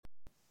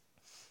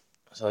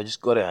So I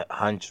just got a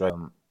hunch, right?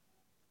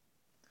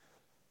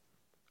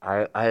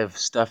 I have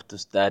stuff to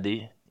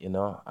study.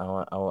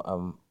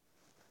 I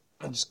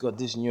just got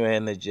this new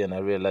energy, and I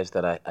realized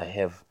that I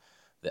have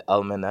the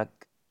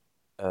almanac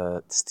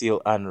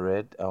still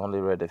unread. I only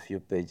read a few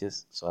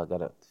pages, so I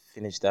gotta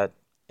finish that,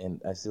 and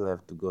I still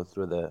have to go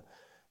through the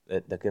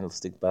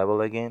Candlestick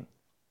Bible again.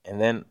 And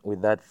then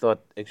with that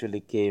thought actually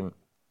came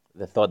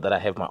the thought that I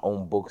have my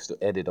own books to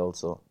edit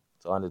also.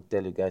 So I want to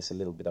tell you guys a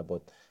little bit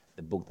about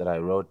the book that I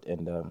wrote,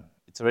 and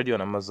it's already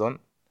on Amazon.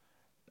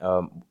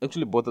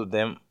 Actually, both of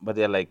them, but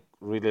they're like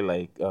really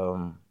like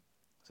sort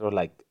of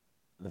like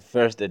the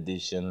first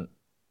edition.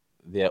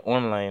 They're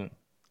online.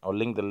 I'll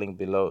link the link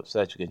below so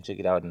that you can check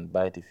it out and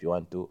buy it if you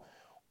want to.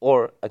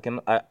 Or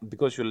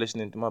because you're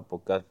listening to my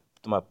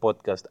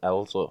podcast, I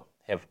also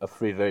have a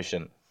free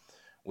version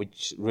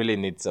which really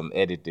needs some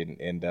editing.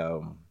 And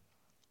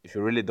if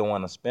you really don't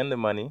want to spend the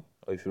money,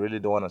 or if you really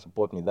don't want to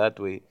support me that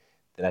way,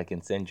 then I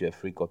can send you a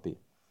free copy.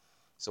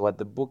 So what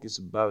the book is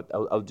about,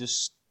 I'll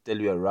just tell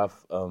you a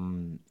rough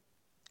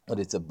what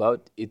it's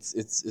about. I've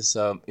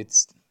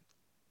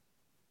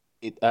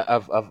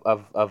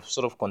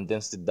sort of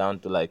condensed it down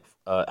to like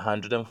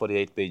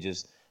 148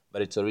 pages,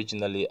 but it's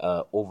originally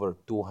over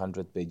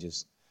 200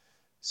 pages.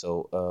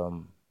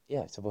 So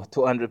yeah, it's about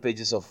 200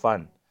 pages of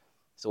fun.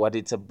 So what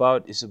it's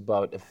about is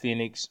about a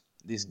phoenix,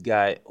 this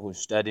guy who's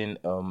studying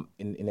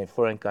in a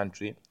foreign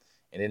country,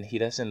 and then he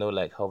doesn't know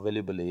like how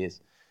valuable he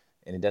is,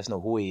 and he doesn't know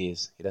who he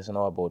is. He doesn't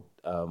know about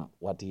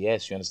what he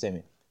has. You understand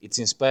me? It's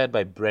inspired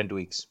by Brent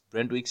Wicks.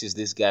 Brent Wicks is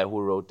this guy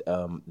who wrote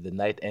The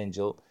Night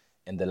Angel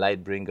and The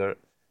Light Bringer,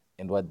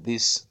 and what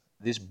these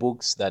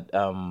books that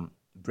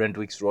Brent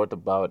Wicks wrote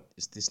about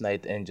is this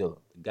Night Angel,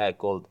 a guy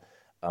called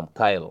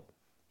Kyle.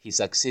 He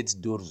succeeds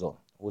Durzo,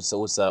 who's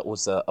a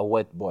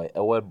wet boy.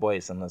 A wet boy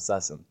is an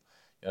assassin.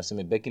 You know, so I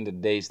mean, back in the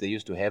days, they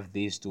used to have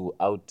these to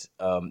out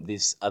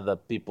these other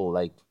people.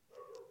 Like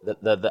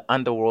the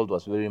underworld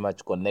was very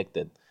much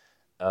connected,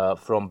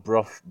 from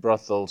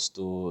brothels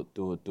to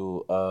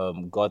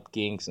god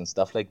kings and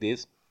stuff like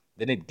this.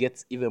 Then it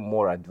gets even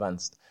more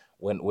advanced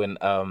when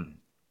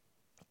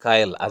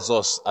Kyle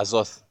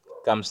Azoth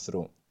comes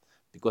through,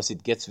 because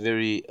it gets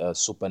very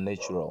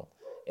supernatural,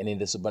 and in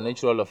the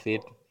supernatural of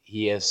it,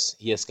 he has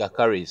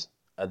kakaris,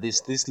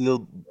 these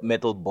little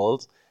metal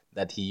balls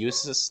that he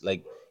uses.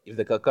 Like if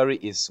the kakari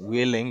is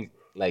willing,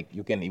 like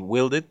you can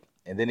wield it,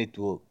 and then it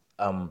will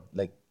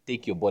like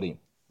take your body,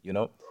 you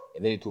know,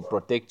 and then it will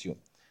protect you.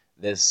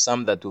 There's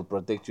some that will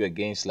protect you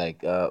against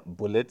like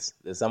bullets.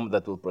 There's some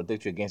that will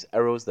protect you against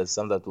arrows. There's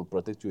some that will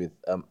protect you with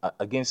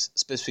against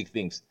specific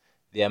things.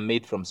 They are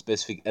made from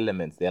specific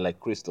elements. They are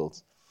like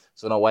crystals.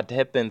 So now what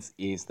happens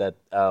is that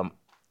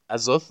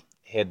Azoth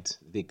had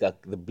the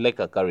black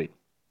Akari.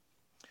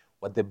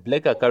 What the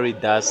black Akari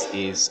does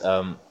is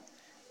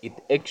it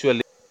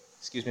actually,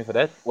 excuse me for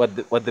that. What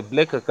the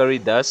black Akari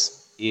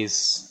does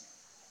is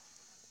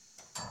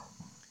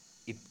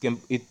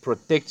it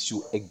protects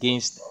you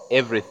against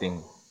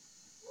everything,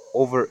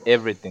 over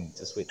everything.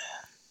 Just wait.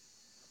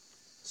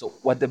 So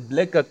what the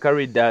black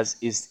curry does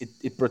is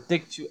it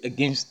protects you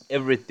against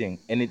everything,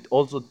 and it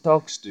also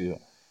talks to you,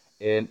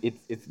 and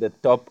it's the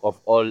top of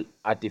all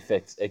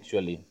artifacts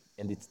actually,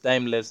 and it's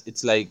timeless.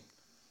 It's like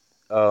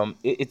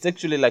it's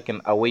actually like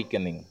an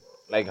awakening,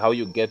 like how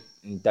you get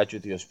in touch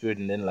with your spirit,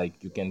 and then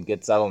like you can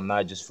get subtle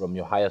nudges from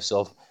your higher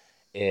self,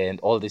 and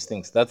all these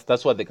things.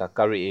 That's what the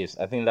kakari is.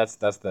 I think that's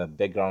the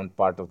background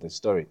part of the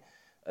story.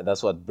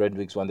 That's what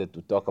Bredwicks wanted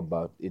to talk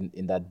about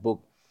in that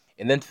book.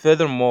 And then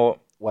furthermore,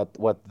 what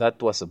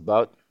that was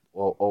about,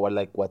 or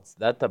like what's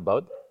that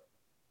about?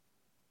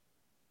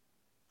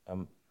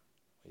 Wait,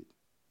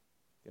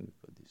 can we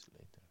put this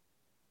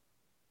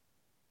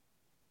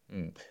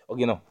later?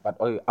 Okay, no, but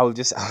I'll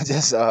just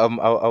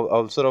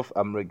I'll sort of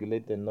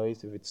regulate the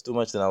noise. If it's too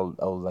much, then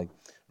I'll like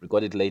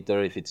record it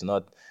later. If it's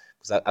not,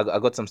 because I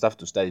got some stuff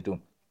to study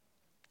too.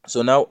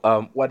 So now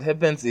what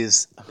happens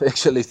is I'm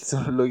actually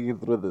still looking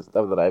through the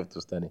stuff that I have to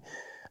study.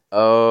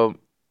 Um,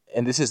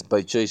 and this is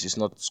by choice. It's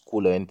not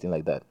school or anything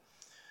like that.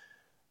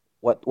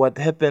 What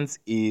happens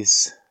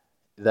is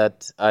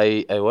that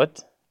I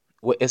what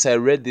as I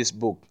read this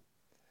book,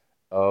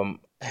 um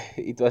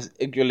it was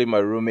actually my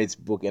roommate's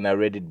book, and I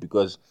read it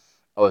because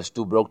I was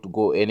too broke to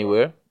go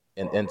anywhere,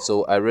 and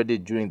so I read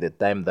it during the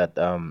time that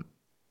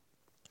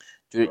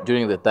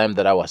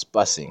I was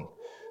passing.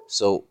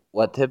 So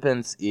what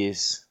happens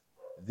is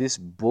this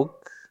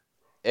book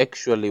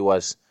actually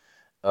was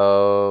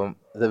the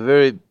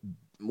very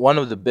one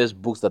of the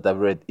best books that I've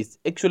read. It's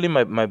actually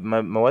my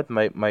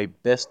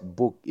best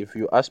book. If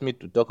you ask me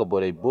to talk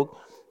about a book,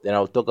 then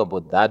I'll talk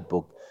about that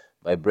book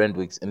by Brent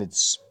Wicks, and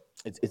it's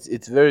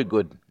very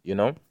good,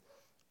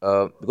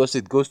 because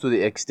it goes to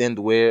the extent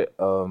where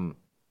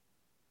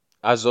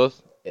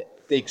Azoth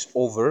takes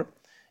over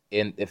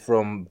and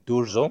from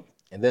Durzo,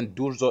 and then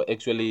Durzo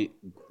actually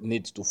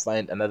needs to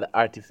find another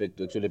artifact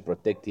to actually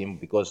protect him,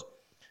 because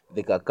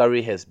the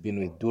Kakari has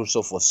been with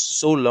Durzo for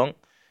so long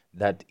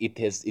that it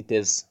has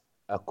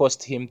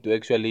caused him to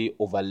actually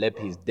overlap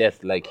his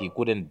death. Like he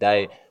couldn't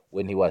die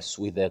when he was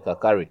with the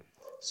Kakari.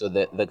 So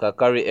the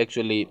Kakari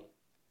actually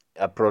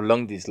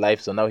prolonged his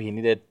life. So now he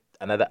needed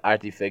another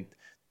artifact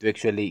to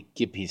actually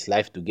keep his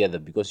life together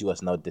because he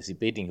was now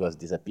dissipating, he was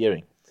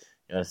disappearing.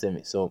 You understand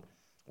me? So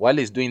while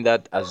he's doing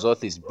that,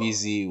 Azoth is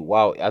busy.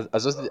 Wow,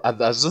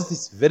 Azoth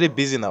is very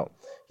busy now.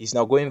 He's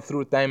now going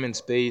through time and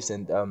space,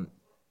 and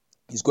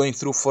he's going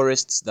through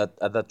forests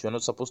that you're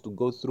not supposed to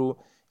go through.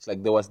 It's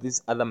like there was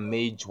this other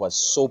mage who was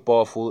so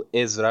powerful,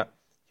 Ezra.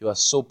 He was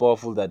so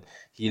powerful that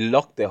he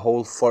locked the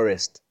whole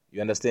forest.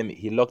 You understand me?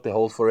 He locked the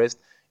whole forest,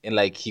 and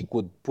like he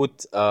could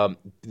put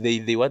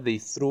they what they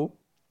threw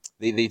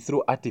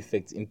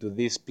artifacts into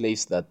this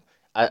place that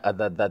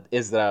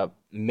Ezra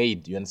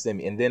made. You understand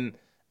me? And then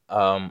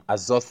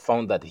Azoth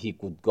found that he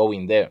could go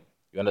in there.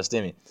 You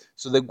understand me?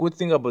 So the good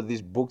thing about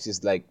these books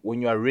is like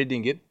when you are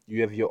reading it,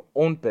 you have your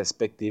own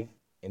perspective,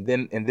 and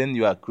then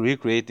you are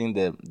recreating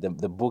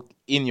the book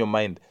in your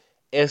mind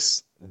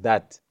as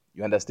that.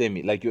 You understand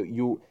me? Like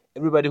you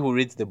everybody who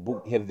reads the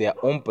book have their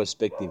own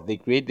perspective. They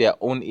create their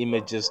own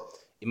images,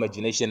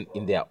 imagination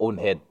in their own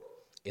head.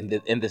 And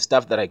the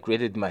stuff that I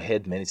created in my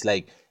head, man, it's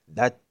like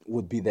that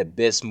would be the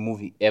best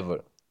movie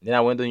ever. Then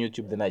I went on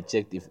YouTube, then I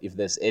checked if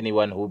there's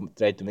anyone who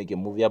tried to make a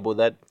movie about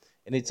that.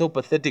 And it's so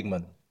pathetic,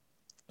 man.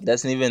 It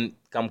doesn't even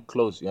come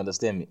close, you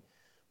understand me?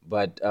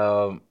 But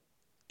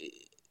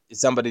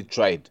somebody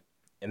tried,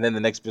 and then the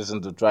next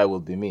person to try will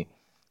be me.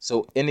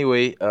 So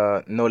anyway,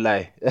 no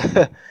lie.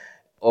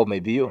 Or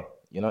maybe you,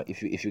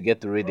 if you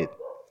get to read it.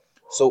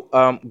 So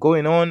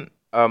going on,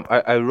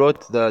 I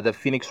wrote the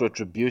Phoenix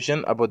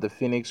Retribution about the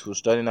Phoenix who's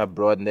studying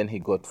abroad, and then he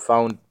got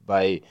found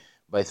by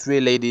three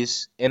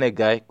ladies and a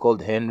guy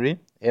called Henry.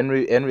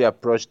 Henry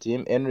approached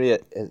him. Henry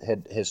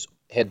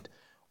had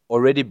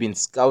already been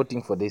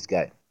scouting for this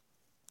guy.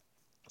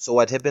 So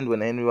what happened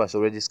when Henry was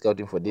already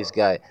scouting for this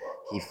guy?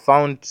 He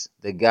found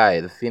the guy,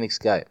 the Phoenix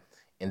guy,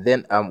 and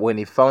then when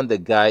he found the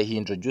guy, he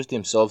introduced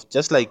himself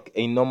just like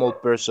a normal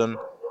person,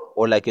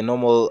 or like a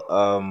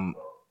normal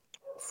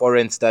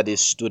foreign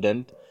studies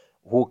student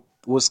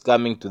who's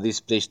coming to this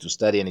place to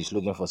study, and he's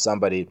looking for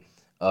somebody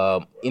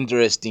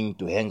interesting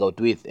to hang out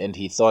with. And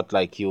he thought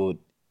like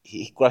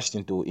he crashed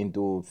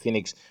into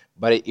Phoenix,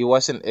 but it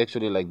wasn't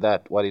actually like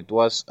that. What it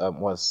was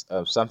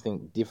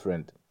something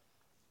different.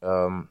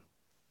 Um,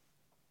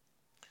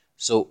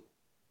 so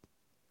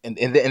and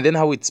then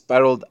how it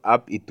spiraled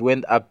up, it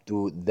went up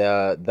to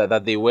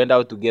that they went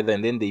out together,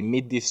 and then they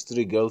meet these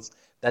three girls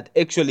that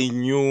actually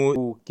knew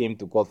who came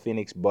to call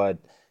Phoenix, but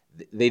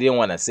they didn't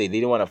want to say,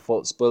 they didn't want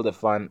to spoil the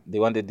fun. They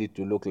wanted it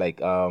to look like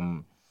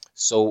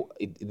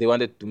they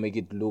wanted to make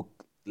it look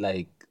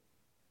like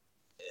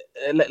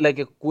like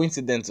a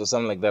coincidence or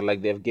something like that,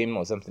 like they have game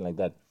or something like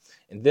that.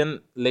 And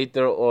then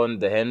later on,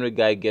 the Henry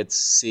guy gets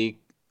sick.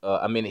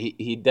 I mean,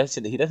 he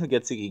doesn't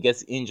get sick. He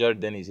gets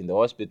injured. Then he's in the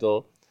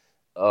hospital.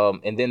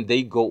 And then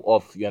they go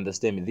off. You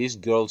understand me? These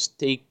girls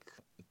take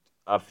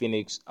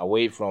Phoenix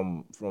away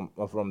from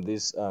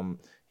this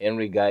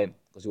Henry guy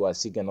because he was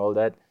sick and all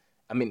that.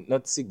 I mean,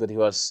 not sick, but he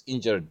was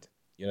injured.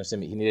 You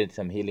understand me? He needed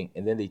some healing,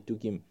 and then they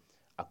took him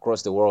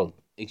across the world,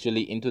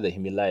 actually into the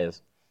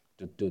Himalayas,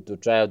 to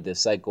try out the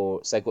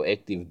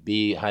psychoactive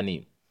bee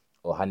honey,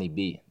 or honey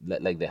bee,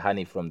 like the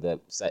honey from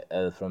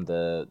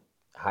the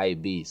high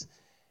bees.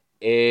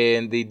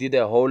 And they did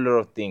a whole lot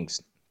of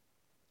things.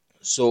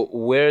 So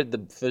where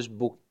the first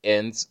book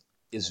ends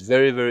is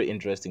very very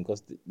interesting,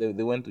 because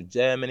they went to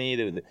Germany,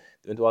 they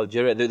went to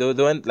Algeria, they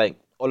went like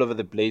all over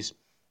the place,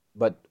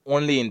 but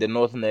only in the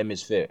northern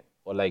hemisphere,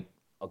 or like,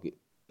 okay,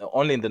 no,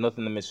 only in the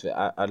northern hemisphere.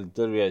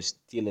 Algeria is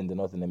still in the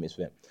northern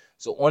hemisphere,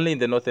 so only in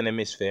the northern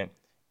hemisphere.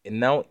 And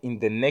now in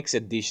the next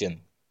edition,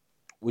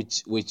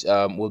 which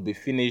will be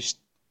finished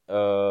by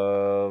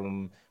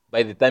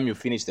the time you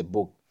finish the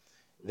book,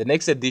 the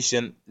next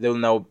edition, they'll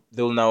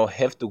now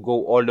have to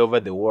go all over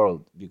the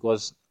world,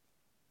 because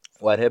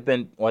what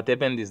happened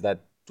is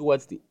that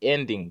towards the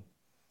ending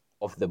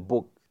of the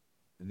book,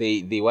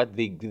 they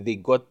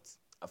got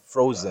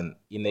frozen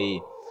in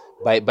a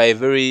by a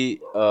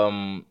very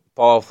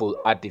powerful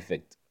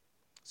artifact.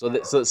 So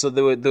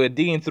they were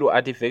digging through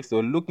artifacts. They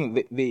were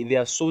looking. They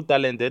are so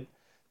talented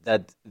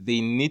that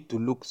they need to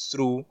look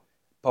through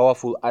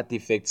powerful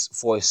artifacts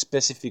for a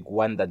specific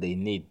one that they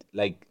need.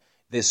 Like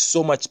there's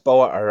so much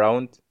power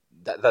around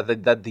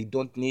that they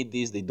don't need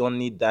this, they don't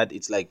need that.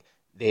 It's like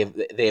they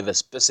have a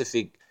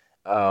specific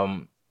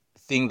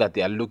thing that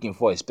they are looking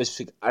for, a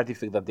specific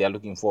artifact that they are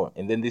looking for.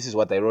 And then this is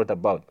what I wrote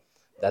about.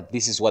 That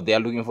this is what they are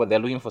looking for. They're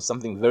looking for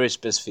something very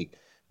specific,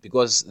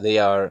 because they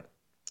are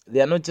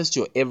not just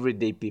your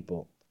everyday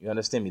people. You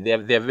understand me? They are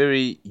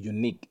very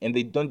unique, and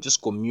they don't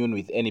just commune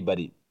with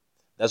anybody.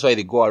 That's why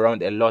they go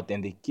around a lot,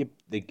 and they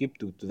keep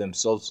to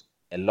themselves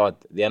a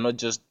lot. They are not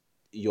just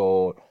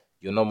your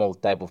normal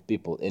type of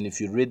people. And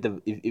if you read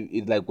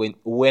if like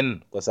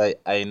when because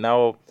I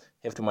now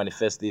have to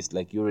manifest this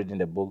like you read in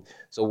the book.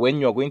 So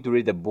when you're going to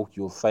read the book,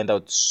 you'll find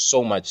out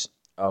so much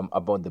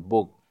about the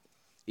book.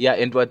 Yeah,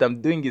 and what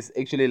I'm doing is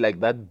actually like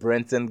that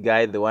Brenton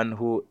guy, the one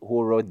who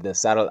wrote the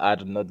subtle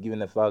art of not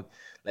giving a fuck.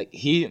 Like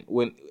he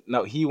went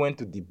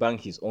to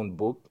debunk his own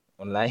book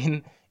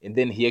online, and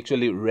then he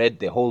actually read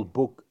the whole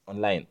book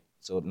online.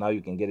 So now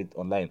you can get it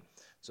online.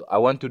 So I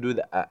want to do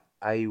that.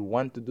 I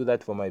want to do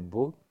that for my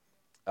book.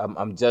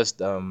 I'm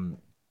just I'm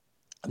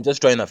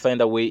just trying to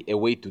find a way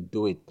to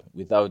do it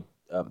without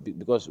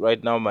because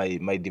right now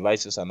my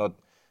devices are not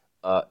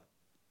uh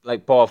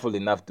like powerful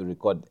enough to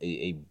record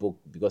a book,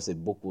 because a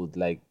book would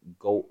like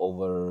go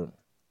over,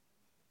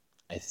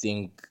 I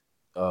think,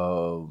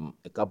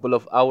 a couple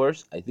of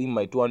hours. I think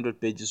my 200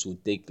 pages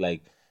would take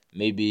like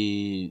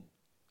maybe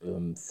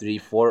 3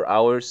 4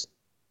 hours,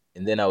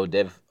 and then I would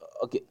have,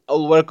 okay,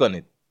 I'll work on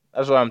it.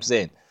 That's what I'm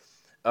saying.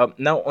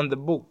 Now on the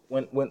book,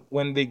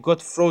 when they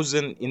got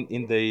frozen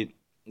in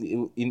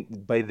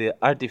by the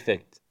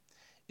artifact,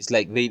 it's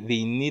like they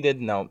needed,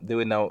 now they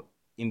were now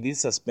in this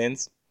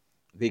suspense.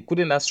 They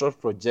couldn't astral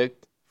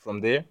project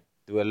from there.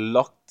 They were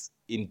locked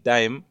in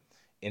time,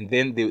 and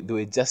then they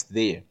were just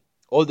there.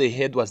 All they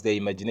had was their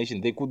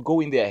imagination. They could go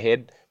in their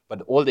head,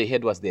 but all they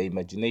had was their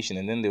imagination,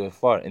 and then they were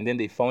far, and then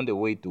they found a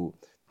way to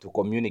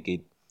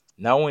communicate.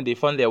 Now when they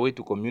found their way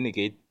to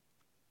communicate,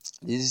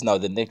 this is now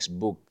the next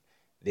book.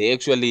 They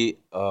actually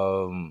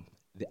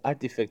the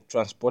artifact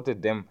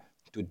transported them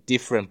to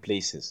different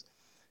places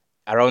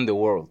around the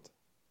world,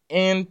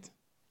 and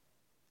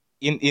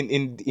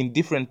in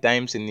different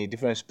times and in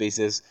different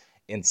spaces,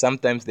 and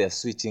sometimes they're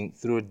switching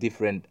through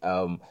different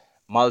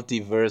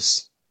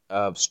multiverse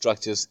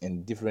structures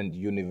and different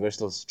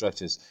universal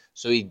structures.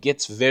 So it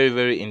gets very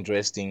very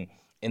interesting,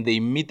 and they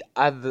meet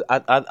other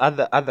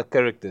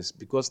characters,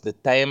 because the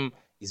time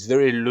is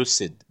very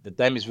lucid, the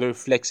time is very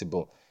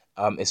flexible,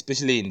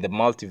 especially in the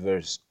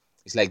multiverse.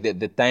 It's like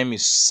the time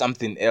is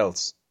something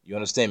else. You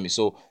understand me?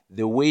 So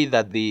the way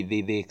that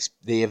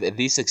they have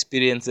these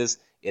experiences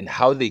and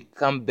how they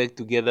come back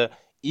together,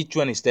 each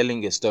one is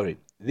telling a story.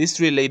 These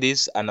three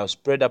ladies are now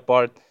spread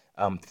apart.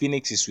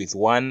 Phoenix is with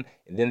one,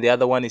 and then the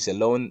other one is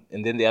alone,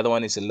 and then the other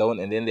one is alone,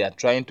 and then they are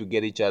trying to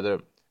get each other,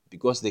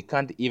 because they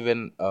can't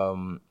even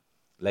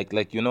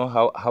like you know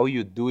how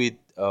you do it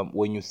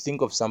when you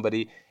think of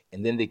somebody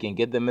and then they can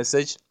get the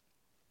message.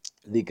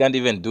 They can't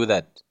even do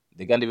that.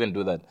 They can't even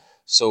do that.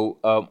 So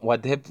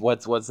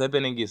what's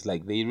happening is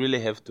like they really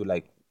have to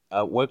like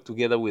work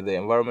together with the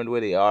environment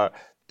where they are,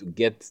 to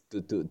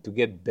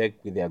get back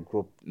with their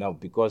group now,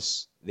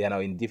 because they are now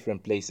in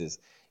different places,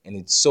 and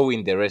it's so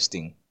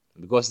interesting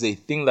because they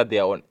think that they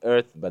are on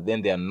Earth, but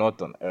then they are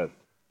not on Earth.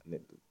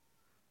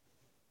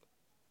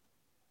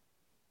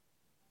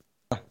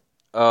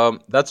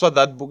 That's what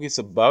that book is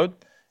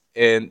about.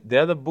 And the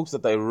other books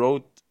that I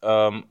wrote,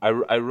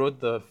 I wrote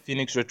the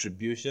Phoenix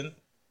Retribution.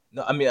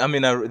 No,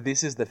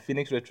 this is the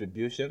Phoenix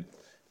Retribution.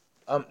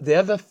 The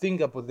other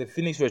thing about the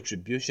Phoenix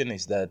Retribution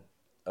is that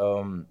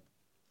um,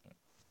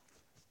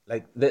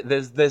 like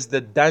there's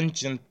the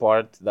dungeon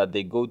part that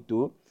they go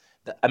to.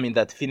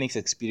 That Phoenix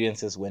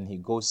experiences when he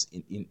goes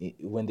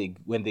when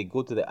they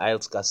go to the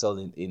Isles Castle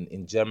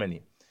in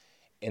Germany,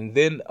 and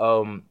then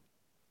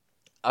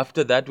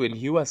after that, when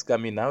he was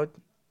coming out,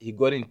 he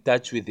got in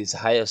touch with his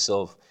higher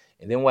self.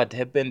 And then what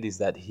happened is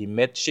that he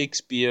met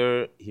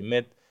Shakespeare, he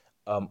met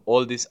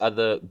all these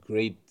other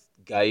great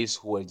guys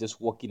who were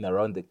just walking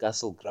around the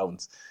castle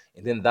grounds.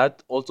 And then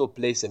that also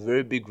plays a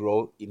very big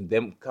role in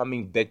them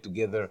coming back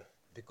together,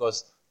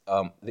 because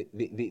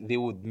they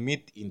would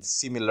meet in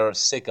similar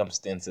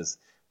circumstances,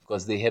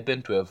 because they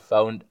happen to have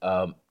found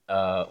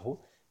who?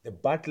 The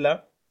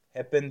butler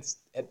happened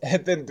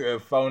to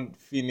have found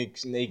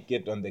Phoenix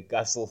naked on the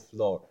castle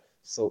floor.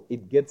 So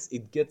it gets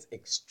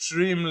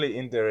extremely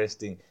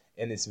interesting,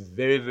 and it's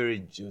very very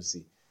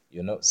juicy,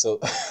 So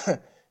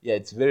yeah,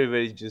 it's very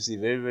very juicy,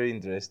 very very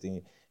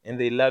interesting, and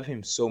they love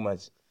him so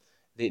much.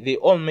 They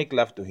all make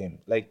love to him.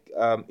 Like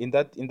in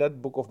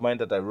that book of mine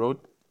that I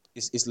wrote,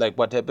 it's like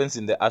what happens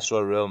in the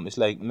astral realm. It's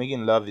like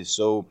making love is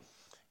so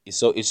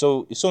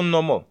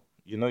normal.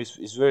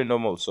 It's very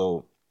normal.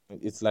 So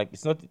it's like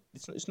it's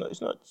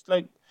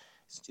like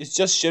it's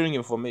just sharing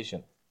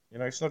information.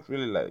 It's not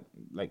really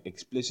like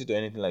explicit or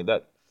anything like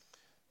that.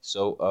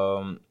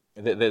 So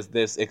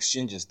there's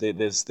exchanges.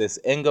 There's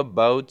anger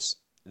bouts.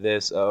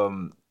 There's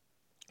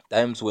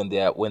times when they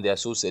are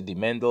so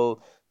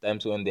sentimental,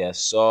 times when they are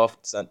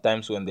soft,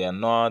 sometimes when they are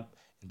not,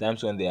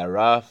 times when they are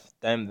rough.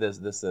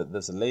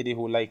 There's a lady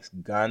who likes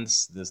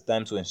guns. There's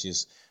times when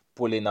she's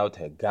pulling out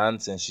her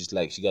guns, and she's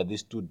like, she got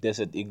these two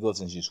desert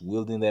eagles, and she's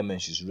wielding them,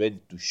 and she's ready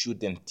to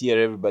shoot and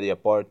tear everybody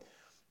apart.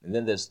 And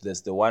then there's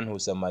the one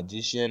who's a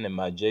magician, a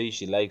magi.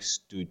 She likes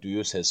to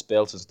use her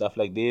spells and stuff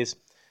like this,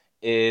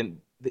 and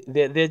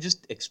they're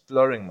just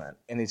exploring, man,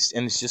 and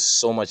it's just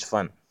so much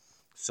fun.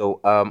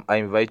 So I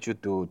invite you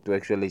to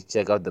actually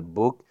check out the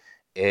book,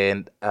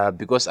 and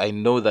because I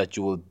know that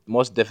you will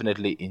most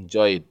definitely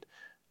enjoy it.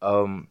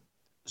 Um,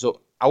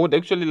 so I would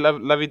actually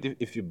love it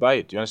if you buy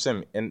it. You understand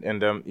me? And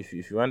if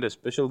you want a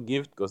special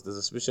gift, because there's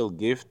a special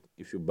gift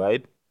if you buy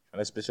it, and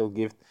a special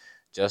gift,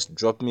 just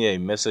drop me a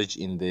message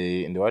in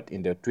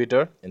the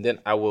Twitter, and then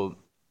I will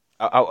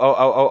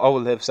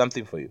have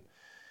something for you.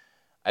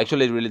 I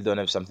actually really don't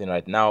have something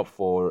right now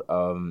for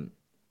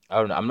I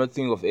don't know. I'm not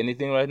thinking of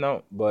anything right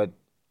now, but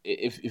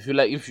if you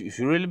like, if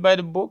you really buy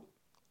the book,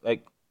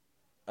 like,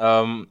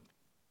 Um,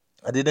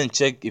 I didn't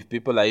check if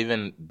people are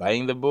even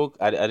buying the book.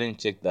 I didn't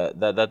check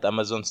that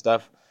Amazon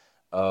stuff.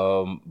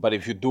 But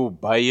if you do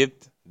buy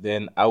it,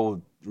 then I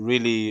will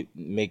really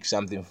make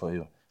something for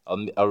you.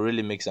 I'll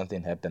really make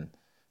something happen.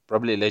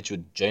 Probably let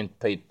you join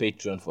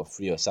Patreon for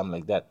free or something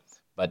like that.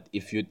 But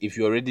if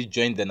you already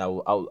joined, then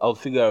I'll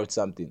figure out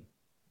something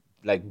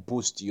like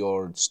boost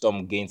your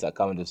Storm Gains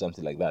account or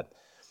something like that.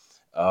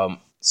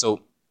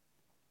 So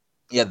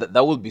yeah,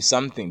 that would be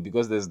something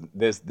because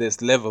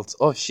there's levels.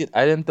 Oh shit,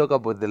 I didn't talk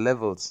about the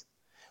levels.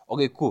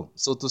 Okay, cool.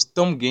 So to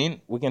Storm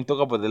Gain, we can talk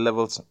about the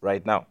levels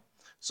right now.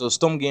 So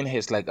Storm Gain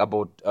has like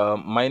about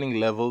mining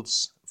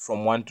levels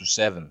from 1 to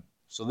 7.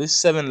 So these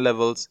 7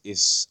 levels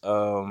is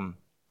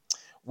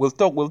we'll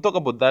talk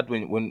about that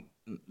when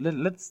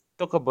let's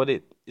talk about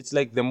it. It's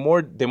like the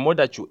more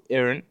that you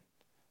earn,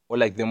 or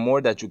like the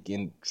more that you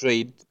can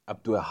trade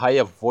up to a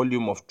higher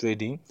volume of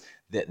trading,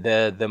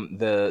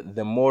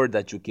 the more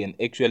that you can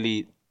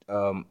actually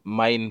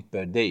mine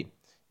per day.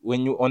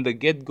 When you on the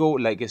get go,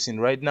 like I said,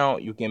 right now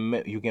you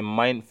can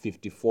mine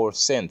 54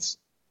 cents.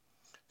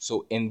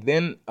 So and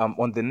then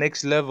on the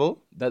next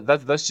level,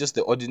 that's just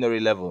the ordinary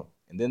level,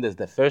 and then there's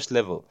the first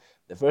level.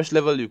 The first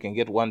level you can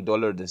get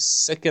 $1. The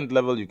second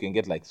level you can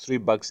get like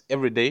 $3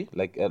 every day,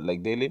 like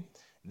daily.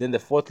 Then the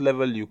fourth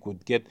level you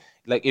could get,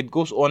 like, it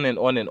goes on and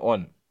on and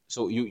on.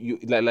 So you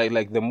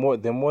like the more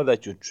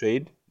that you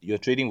trade, your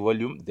trading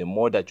volume, the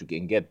more that you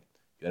can get.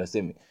 You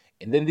understand me?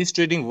 And then this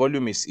trading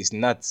volume is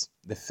nuts.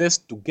 The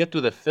first to get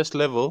to the first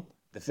level,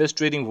 the first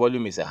trading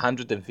volume is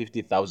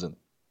 150,000.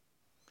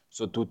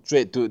 So to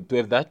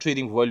have that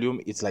trading volume,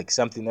 it's like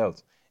something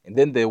else. And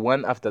then the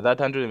one after that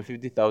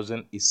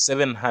 150,000 is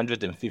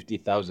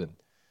 750,000.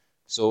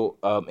 So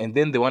and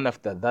then the one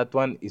after that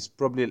one is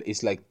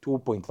like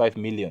 2.5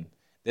 million.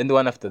 Then the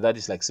one after that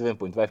is like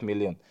 7.5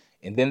 million.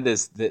 And then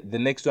there's the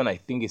next one, I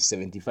think, is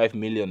 75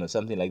 million or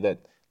something like that.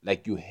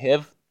 Like, you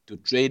have to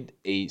trade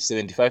a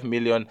 75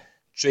 million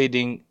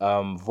trading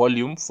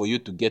volume for you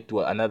to get to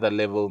another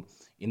level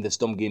in the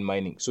Storm Gain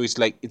mining. So it's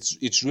like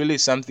it's really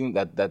something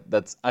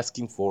that's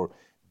asking for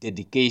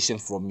dedication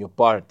from your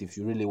part if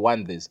you really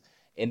want this.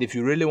 And if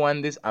you really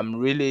want this, I'm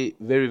really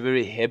very,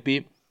 very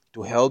happy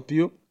to help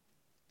you.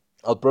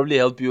 I'll probably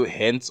help you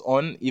hands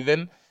on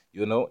even,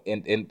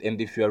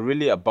 and if you're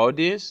really about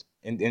this,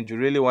 and you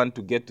really want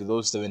to get to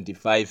those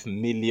 75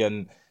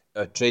 million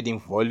trading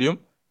volume,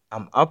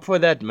 I'm up for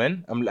that,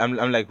 man. I'm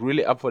like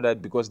really up for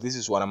that, because this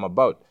is what I'm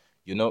about,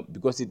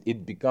 because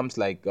it becomes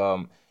like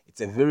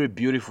it's a very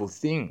beautiful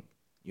thing.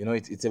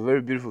 It's a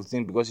very beautiful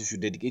thing, because if you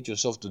dedicate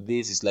yourself to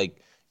this, it's like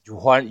you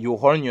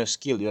hone your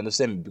skill. You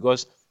understand me?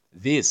 Because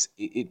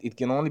it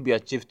can only be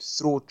achieved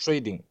through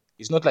trading.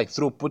 It's not like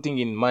through putting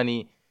in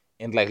money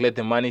and like let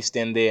the money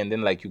stand there and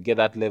then like you get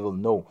that level.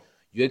 No,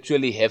 you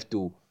actually have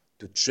to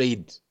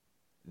trade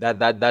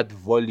that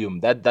volume.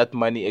 That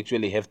money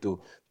actually have to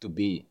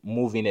be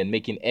moving and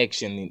making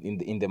action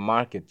in the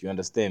market. You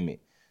understand me?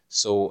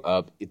 So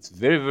it's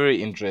very,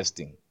 very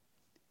interesting.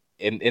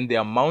 And the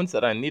amounts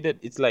that are needed,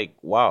 it's like,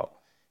 wow,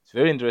 it's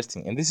very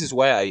interesting. And this is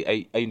why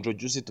I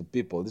introduce it to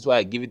people. This is why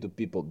I give it to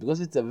people, because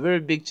it's a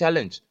very big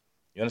challenge.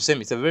 You understand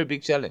me? It's a very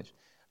big challenge.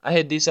 I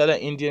had this other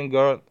Indian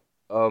girl.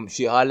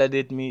 She hollered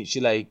at me. She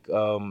like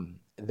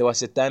there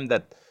was a time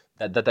that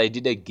I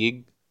did a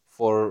gig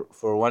for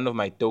one of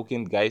my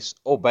token guys.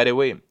 Oh, by the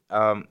way,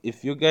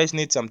 if you guys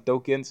need some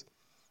tokens,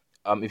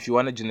 if you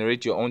want to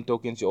generate your own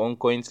tokens, your own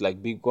coins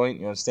like Bitcoin,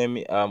 you understand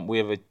me? We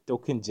have a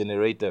token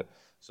generator.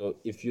 So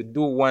if you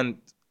do want,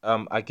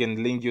 I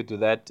can link you to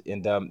that.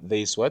 And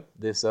there's what?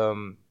 There's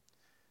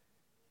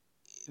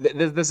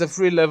a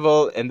free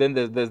level, and then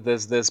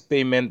there's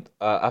payment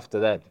after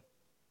that.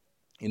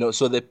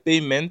 So the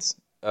payments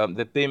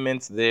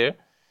there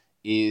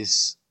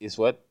is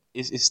what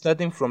is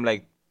starting from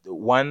like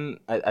one.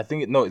 I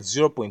think no, it's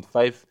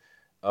 0.5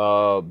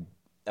 uh,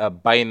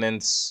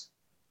 Binance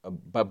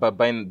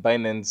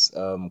Binance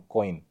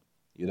coin.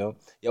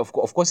 Yeah, of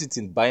course it's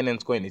in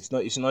Binance coin. It's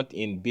not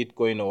in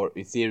Bitcoin or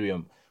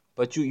Ethereum.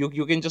 But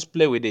you can just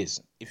play with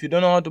this. If you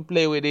don't know how to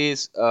play with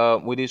these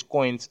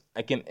coins,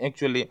 I can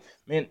actually,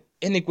 man,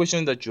 any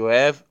question that you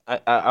have,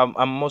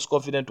 I'm most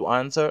confident to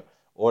answer,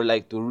 or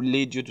like to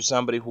lead you to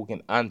somebody who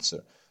can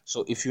answer.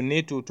 So if you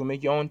need to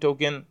make your own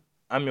token,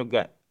 I'm your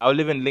guy. I'll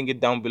even link it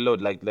down below,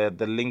 like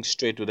the link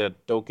straight to the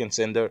token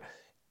sender.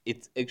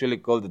 It's actually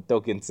called the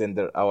token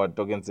sender, our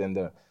token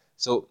sender.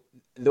 So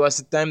there was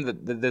a time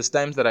there's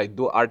times that I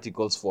do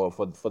articles for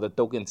the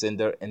token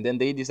sender, and then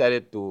they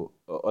decided to,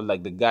 or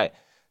like the guy,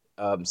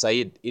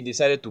 Said, he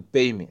decided to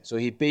pay me. So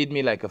he paid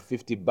me like a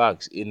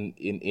 $50 in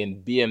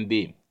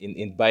BNB,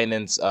 in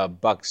Binance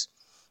bucks.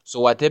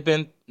 So what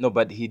happened? No,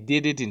 but he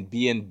did it in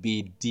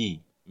BNBD,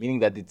 meaning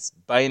that it's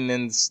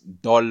Binance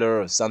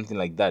dollar or something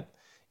like that.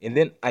 And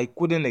then I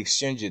couldn't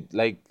exchange it.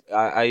 Like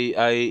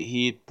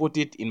he put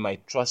it in my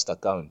trust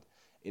account,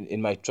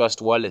 in my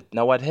trust wallet.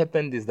 Now what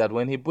happened is that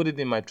when he put it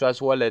in my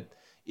trust wallet,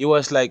 it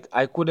was like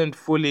I couldn't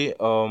fully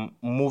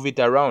move it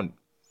around.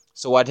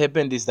 So what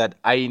happened is that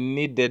I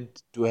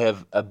needed to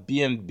have a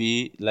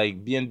BNB,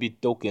 like BNB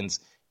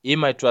tokens, in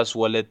my Trust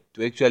Wallet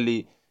to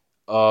actually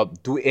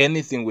do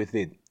anything with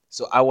it.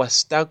 So I was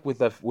stuck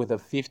with a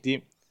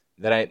 50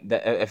 that I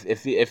that a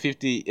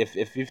 50 a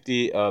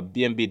 50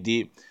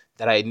 BNBD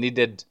that I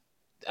needed,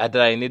 that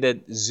I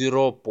needed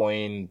 0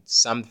 point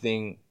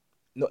something,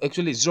 no,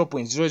 actually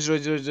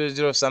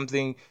 0.00000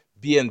 something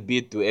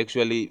BNB to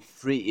actually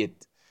free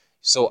it.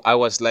 So I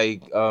was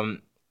like,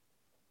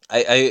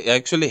 I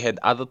actually had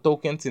other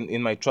tokens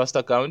in my trust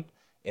account,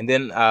 and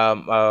then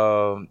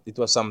it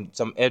was some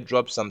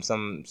airdrops,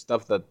 some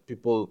stuff that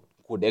people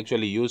could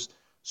actually use.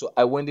 So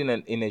I went in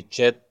a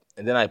chat,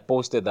 and then I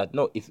posted that,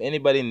 no, if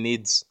anybody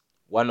needs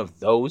one of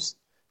those,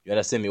 you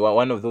understand me,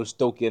 one of those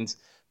tokens,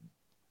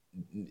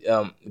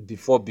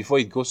 before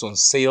it goes on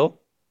sale,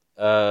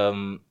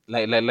 I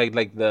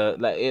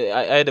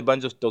had a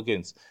bunch of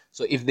tokens.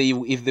 So if they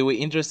were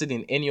interested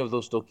in any of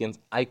those tokens,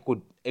 I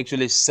could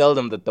actually sell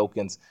them the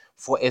tokens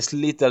for as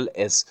little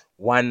as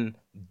 $1,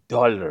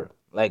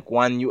 like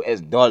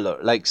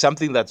 $1, like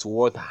something that's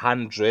worth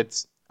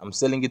hundreds. I'm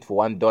selling it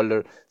for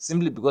 $1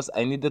 simply because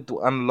I needed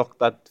to unlock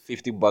that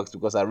 $50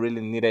 because I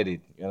really needed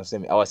it. You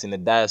understand me? I was in a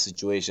dire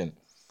situation.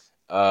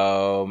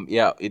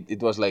 Yeah,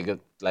 it was like a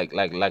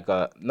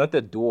not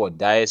a do or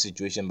die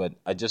situation, but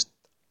I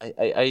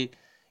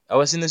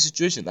was in a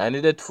situation. I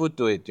needed food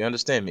to eat, you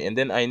understand me, and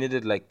then I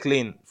needed like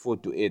clean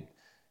food to eat.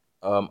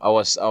 I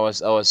was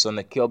on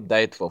a kelp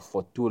diet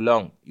for too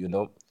long,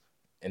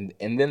 and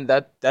then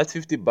that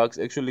 $50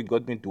 actually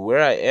got me to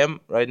where I am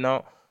right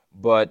now.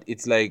 But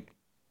it's like,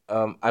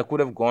 I could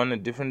have gone a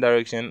different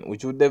direction,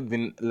 which would have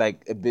been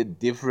like a bit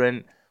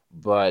different,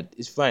 but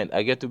it's fine.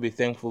 I get to be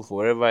thankful for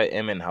wherever I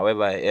am and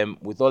however I am,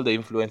 with all the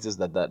influences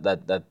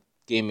that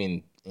came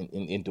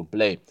into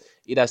play.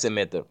 It doesn't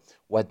matter.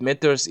 What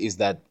matters is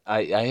that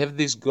I have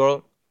this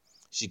girl.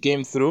 She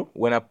came through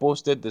when I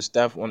posted the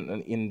stuff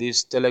in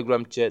this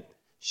Telegram chat.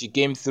 She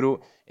came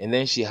through, and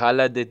then she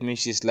hollered at me.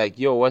 She's like,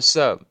 "Yo, what's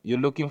up? You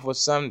looking for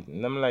something?"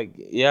 And I'm like,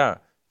 "Yeah.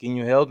 Can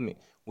you help me?"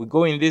 We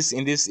go in this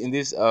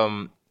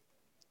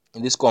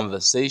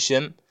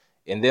conversation,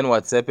 and then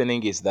what's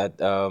happening is that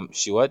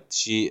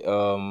she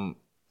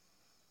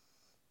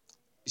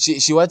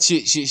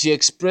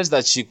expressed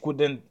that she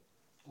couldn't,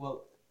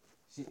 well,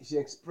 she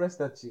expressed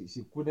that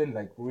she couldn't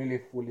like really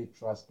fully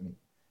trust me.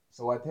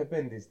 So what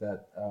happened is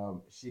that,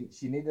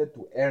 she needed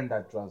to earn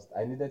that trust.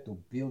 I needed to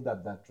build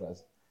up that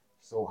trust.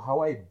 So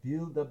how I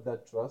build up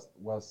that trust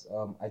was,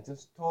 I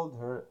just told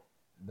her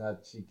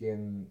that she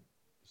can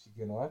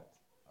what,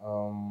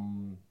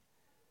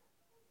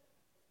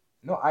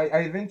 no, I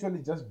eventually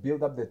just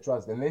built up the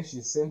trust, and then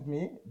she sent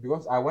me,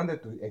 because I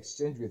wanted to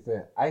exchange with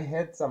her. I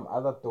had some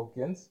other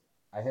tokens.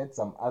 And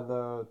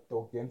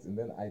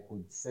then I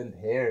could send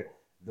her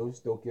those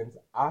tokens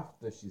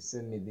after she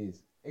sent me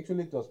this.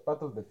 Actually, it was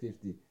part of the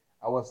 50.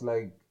 I was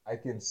like, I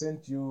can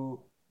send you,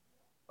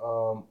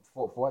 for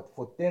what,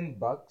 for $10,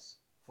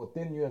 for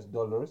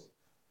 $10.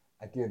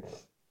 I can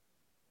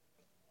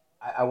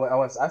I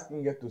was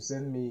asking her to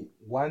send me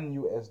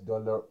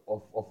 $1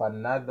 of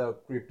another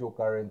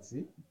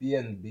cryptocurrency,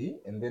 BNB,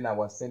 and then I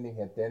was sending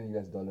her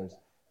 $10.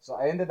 So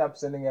I ended up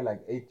sending her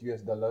like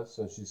 $8.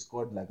 So she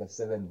scored like a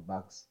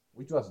 $7,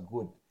 which was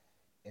good.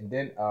 And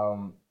then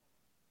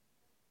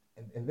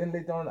and then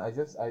later on, I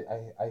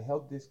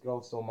helped this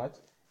girl so much,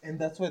 and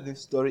that's where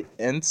this story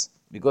ends,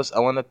 because I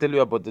want to tell you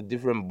about the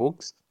different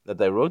books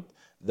that I wrote.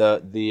 I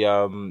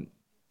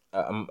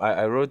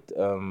wrote,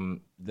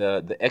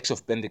 the X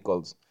of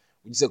Pentacles,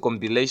 which is a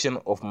compilation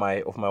of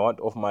my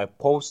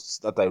posts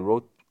that I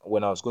wrote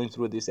when I was going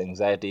through this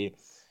anxiety,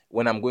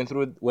 when I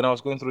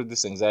was going through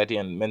this anxiety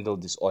and mental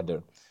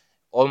disorder.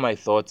 All my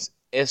thoughts,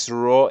 as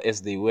raw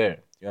as they were.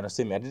 You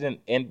understand me? I didn't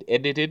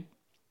edit it.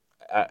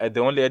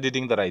 The only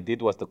editing that I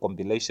did was the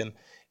compilation,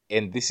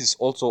 and this is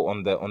also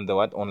on the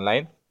what,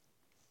 online.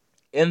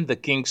 And the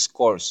King's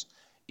Course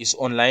is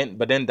online,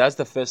 but then that's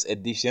the first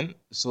edition.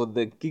 So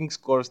the King's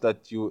Course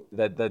that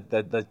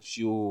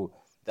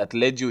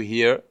led you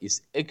here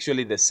is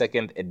actually the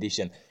second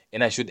edition,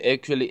 and I should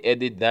actually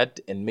edit that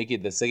and make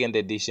it the second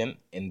edition.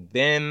 And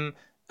then,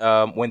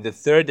 when the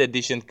third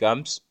edition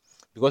comes,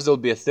 because there'll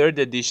be a third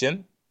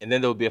edition, and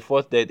then there'll be a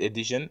fourth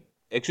edition.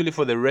 Actually,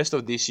 for the rest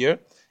of this year,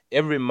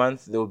 every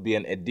month there will be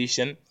an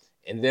edition,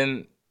 and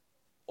then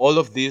all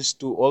of these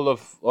two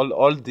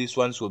all these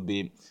ones will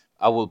be,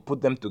 I will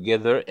put them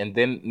together, and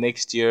then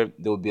next year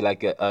there will be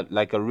like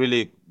a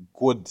really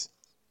good,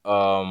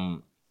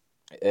 um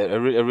a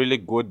really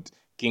good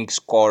King's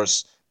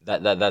Course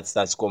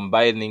that's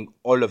combining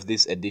all of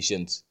these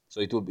editions. So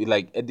it will be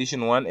like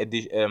edition 1,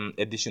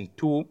 edition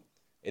 2,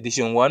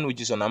 edition 1, which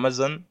is on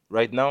Amazon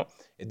right now,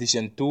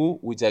 edition 2,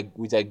 which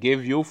I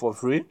gave you for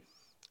free,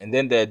 and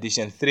then the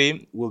edition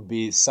 3 will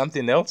be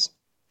something else,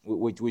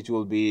 which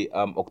will be,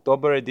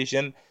 October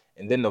edition,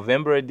 and then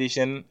November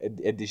edition,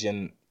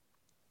 edition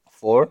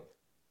 4,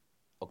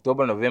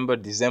 October, November,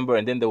 December,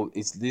 and then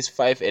it's these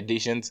 5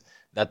 editions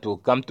that will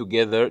come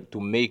together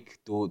to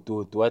make to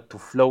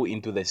flow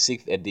into the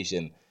sixth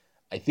edition.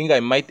 I think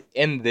I might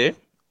end there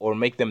or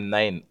make them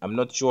 9. I'm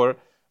not sure,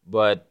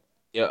 but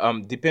Yeah,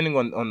 depending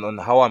on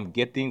how I'm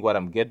getting what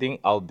I'm getting,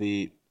 I'll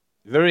be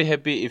very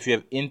happy if you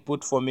have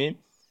input for me.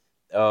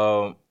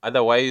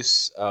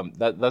 Otherwise,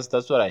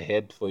 that's what I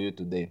had for you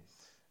today.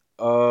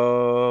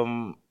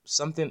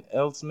 Something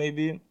else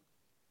maybe,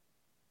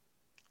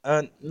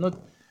 and not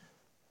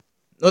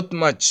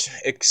much,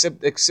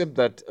 except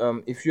that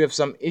if you have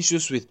some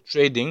issues with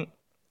trading,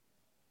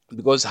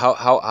 because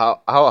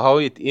how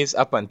it is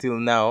up until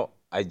now,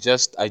 I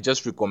just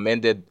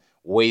recommended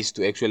ways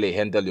to actually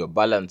handle your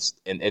balance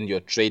and your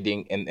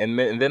trading, and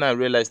then I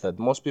realized that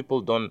most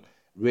people don't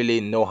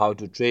really know how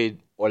to trade,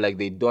 or like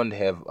they don't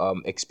have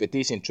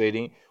expertise in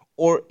trading,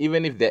 or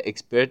even if they're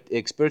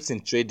experts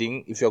in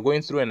trading, if you're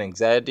going through an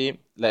anxiety,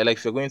 like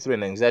if you're going through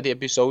an anxiety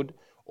episode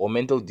or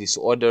mental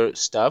disorder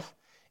stuff,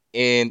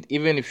 and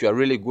even if you're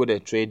really good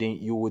at trading,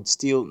 you would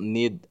still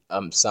need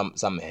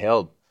some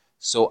help.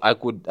 So I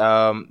could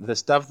the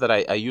stuff that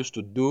I used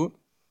to do,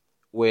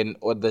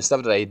 or the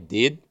stuff that I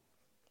did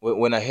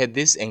when I had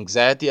these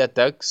anxiety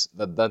attacks,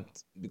 that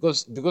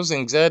because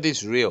anxiety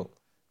is real.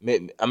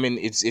 I mean,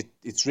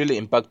 it's really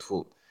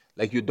impactful.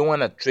 Like, you don't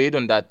want to trade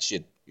on that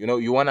shit.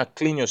 You want to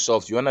clean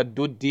yourself. You want to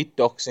do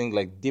detoxing,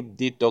 like deep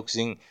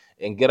detoxing,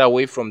 and get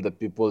away from the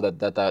people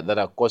that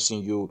are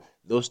causing you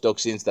those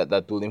toxins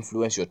that will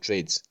influence your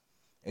trades.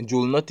 And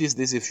you'll notice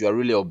this if you are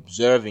really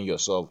observing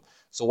yourself.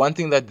 So one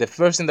thing, that the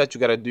first thing that you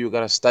gotta do, you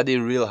gotta study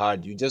real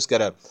hard. You just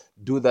gotta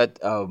do that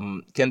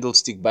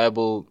candlestick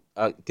Bible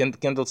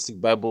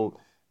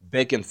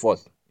back and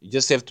forth. You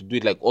just have to do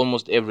it like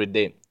almost every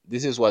day.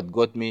 This is what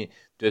got me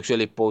to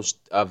actually post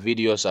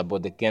videos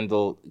about the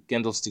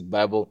candlestick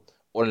Bible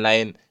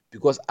online,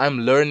 because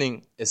I'm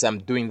learning as I'm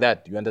doing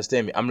that. You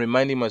understand me? I'm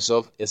reminding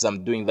myself as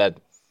I'm doing that.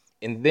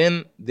 And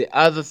then the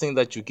other thing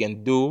that you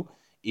can do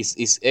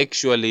is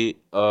actually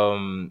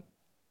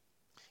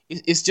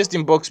it's just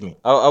inbox me.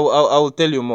 I will tell you more.